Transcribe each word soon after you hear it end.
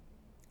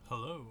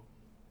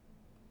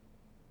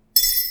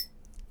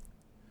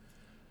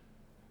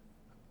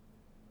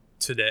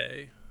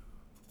Today,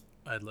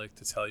 I'd like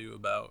to tell you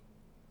about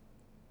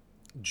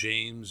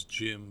James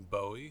Jim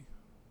Bowie,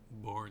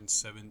 born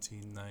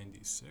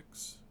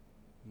 1796,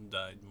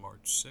 died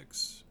March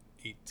 6,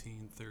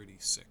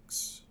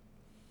 1836.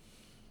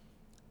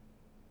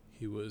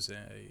 He was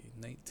a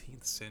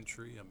 19th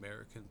century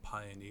American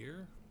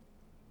pioneer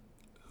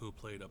who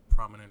played a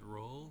prominent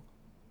role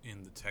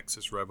in the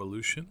Texas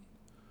Revolution,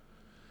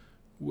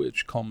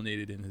 which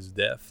culminated in his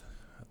death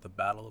at the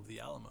Battle of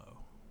the Alamo.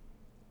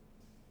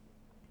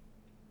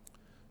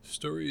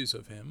 Stories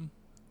of him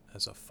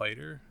as a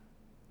fighter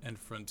and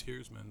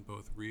frontiersman,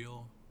 both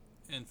real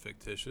and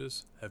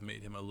fictitious, have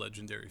made him a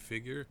legendary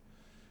figure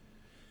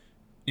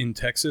in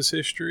Texas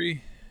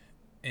history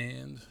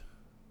and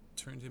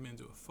turned him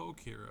into a folk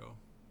hero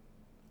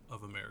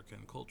of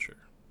American culture.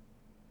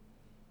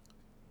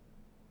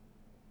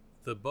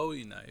 The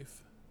Bowie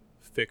knife,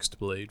 fixed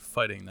blade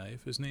fighting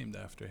knife, is named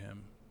after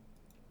him.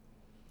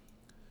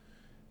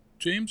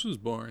 James was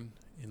born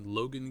in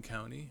Logan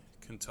County,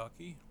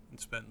 Kentucky, and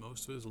spent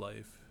most of his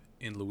life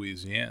in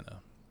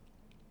Louisiana.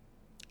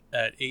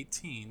 At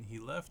 18, he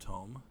left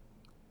home,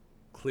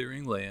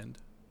 clearing land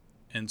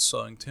and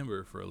sawing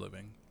timber for a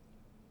living.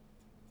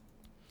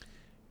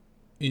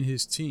 In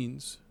his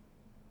teens,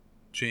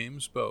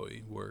 James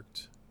Bowie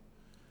worked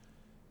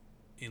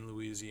in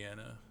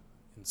Louisiana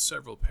in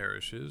several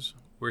parishes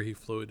where he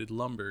floated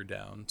lumber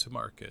down to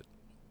market.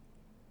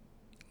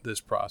 This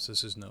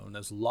process is known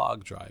as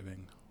log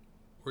driving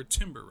or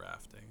timber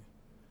rafting.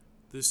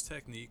 This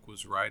technique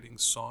was riding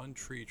sawn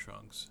tree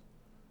trunks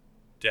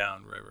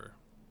downriver.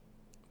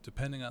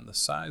 Depending on the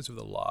size of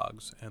the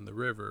logs and the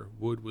river,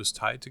 wood was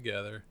tied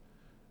together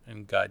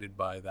and guided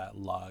by that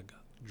log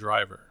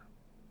driver.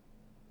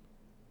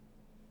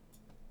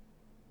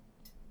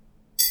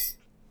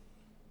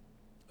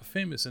 A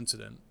famous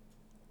incident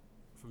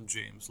from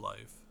James'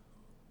 life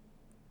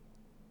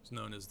is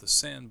known as the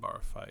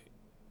sandbar fight,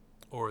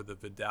 or the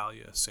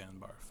Vidalia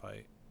sandbar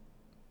fight.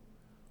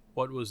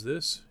 What was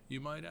this, you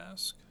might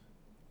ask?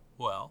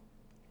 Well,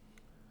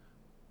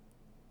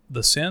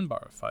 the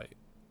sandbar fight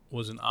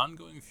was an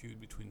ongoing feud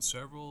between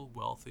several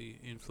wealthy,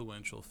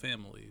 influential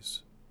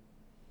families.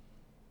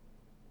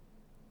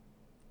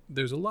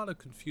 There's a lot of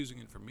confusing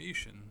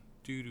information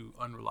due to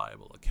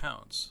unreliable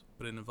accounts,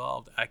 but it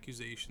involved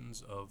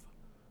accusations of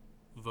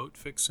vote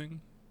fixing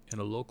in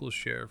a local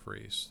sheriff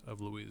race of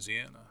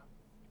Louisiana.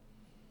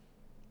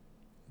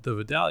 The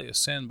Vidalia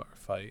sandbar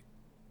fight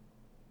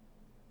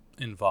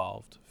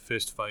involved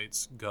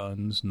fistfights,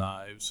 guns,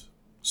 knives,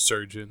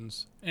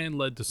 surgeons, and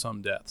led to some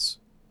deaths.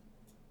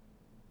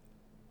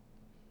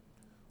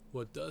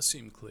 What does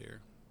seem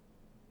clear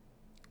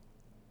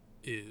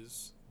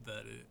is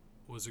that it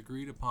was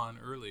agreed upon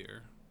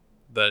earlier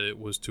that it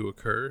was to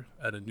occur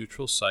at a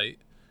neutral site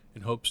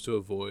in hopes to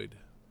avoid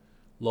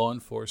law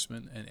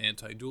enforcement and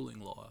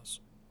anti-dueling laws.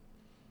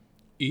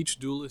 Each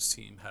duelist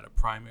team had a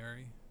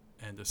primary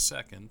and a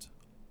second,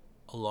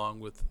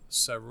 along with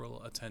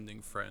several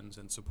attending friends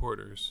and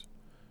supporters.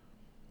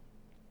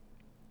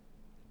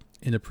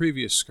 In a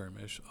previous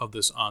skirmish of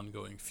this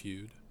ongoing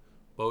feud,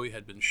 Bowie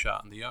had been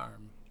shot in the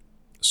arm,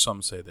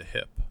 some say the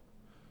hip.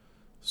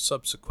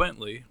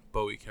 Subsequently,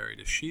 Bowie carried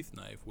a sheath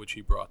knife which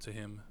he brought to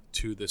him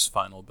to this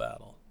final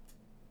battle.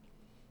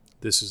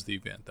 This is the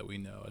event that we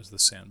know as the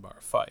sandbar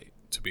fight,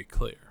 to be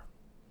clear.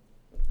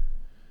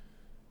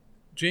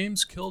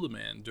 James killed a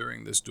man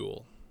during this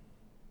duel,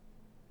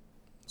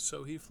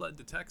 so he fled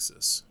to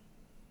Texas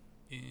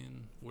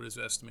in what is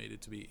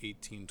estimated to be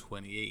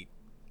 1828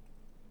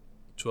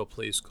 to a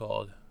place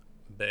called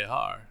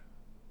Behar,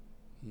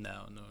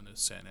 now known as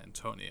San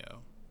Antonio.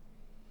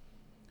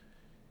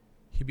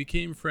 He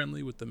became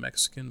friendly with the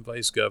Mexican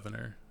vice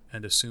governor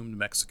and assumed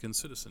Mexican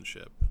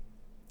citizenship.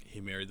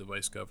 He married the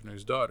vice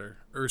governor's daughter,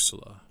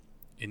 Ursula,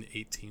 in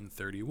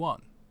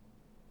 1831.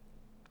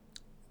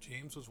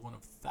 James was one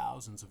of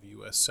thousands of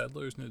U.S.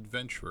 settlers and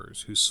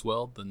adventurers who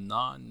swelled the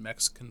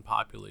non-Mexican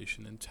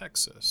population in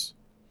Texas.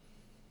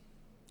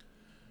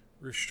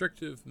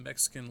 Restrictive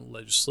Mexican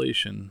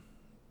legislation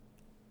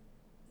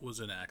was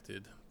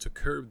enacted to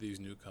curb these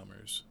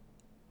newcomers.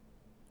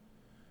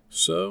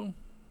 So,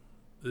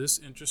 this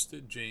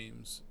interested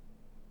James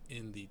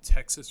in the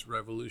Texas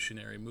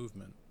Revolutionary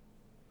Movement.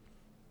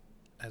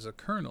 As a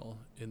colonel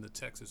in the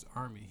Texas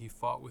Army, he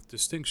fought with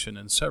distinction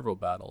in several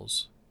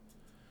battles.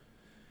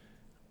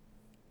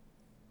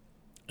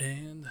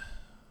 And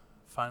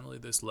finally,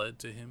 this led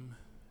to him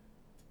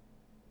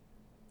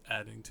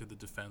adding to the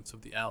defense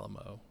of the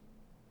Alamo,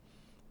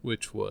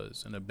 which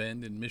was an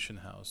abandoned mission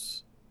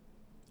house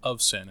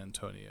of San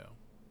Antonio.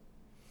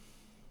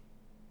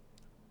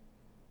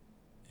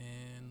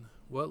 And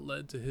what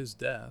led to his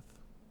death,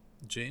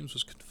 James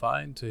was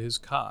confined to his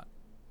cot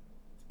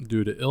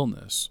due to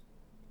illness,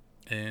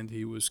 and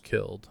he was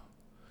killed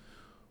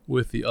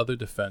with the other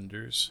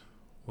defenders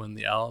when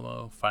the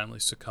Alamo finally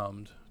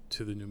succumbed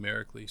to the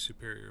numerically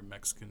superior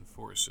Mexican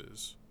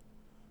forces.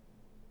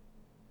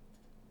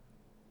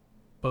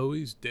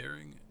 Bowie's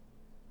daring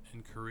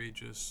and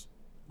courageous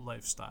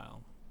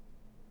lifestyle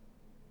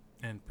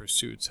and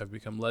pursuits have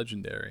become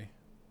legendary,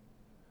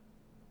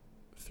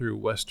 through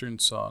Western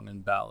song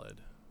and ballad.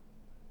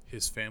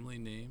 His family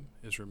name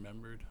is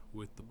remembered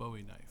with the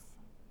Bowie knife.